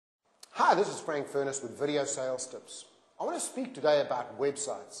Hi, this is Frank Furness with Video Sales Tips. I want to speak today about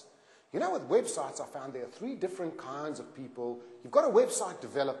websites. You know, with websites, I found there are three different kinds of people. You've got a website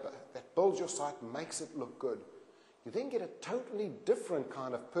developer that builds your site and makes it look good. You then get a totally different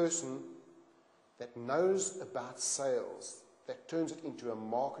kind of person that knows about sales, that turns it into a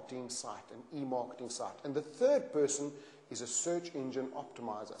marketing site, an e-marketing site. And the third person is a search engine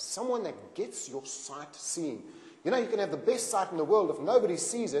optimizer, someone that gets your site seen. You know, you can have the best site in the world. If nobody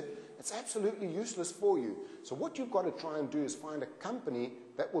sees it, it's absolutely useless for you. So what you've got to try and do is find a company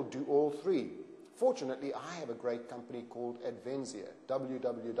that will do all three. Fortunately, I have a great company called Advenzia,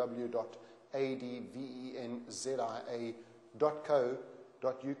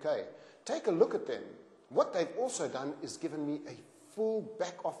 www.advenzia.co.uk. Take a look at them. What they've also done is given me a full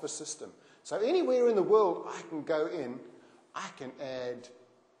back office system. So anywhere in the world I can go in, I can add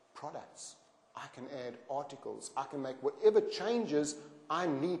products, I can add articles, I can make whatever changes I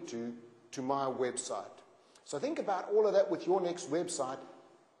need to my website. So think about all of that with your next website.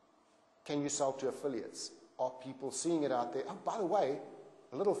 Can you sell to affiliates? Are people seeing it out there? Oh, by the way,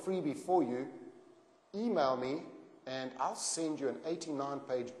 a little freebie for you. Email me and I'll send you an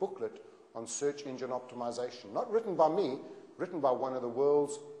 89-page booklet on search engine optimization. Not written by me, written by one of the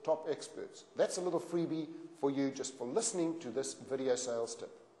world's top experts. That's a little freebie for you just for listening to this video sales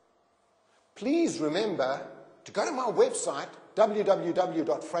tip. Please remember to go to my website,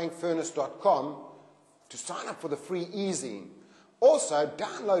 www.frankfurness.com, to sign up for the free e-zine. Also,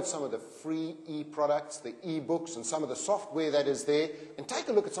 download some of the free e-products, the e-books, and some of the software that is there, and take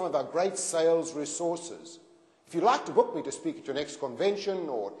a look at some of our great sales resources. If you'd like to book me to speak at your next convention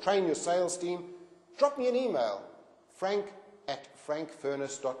or train your sales team, drop me an email,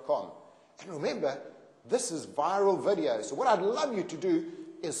 frank@frankfurness.com. And remember, this is viral video, so what I'd love you to do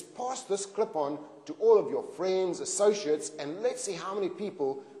is pass this clip on to all of your friends, associates, and let's see how many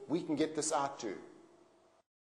people we can get this out to.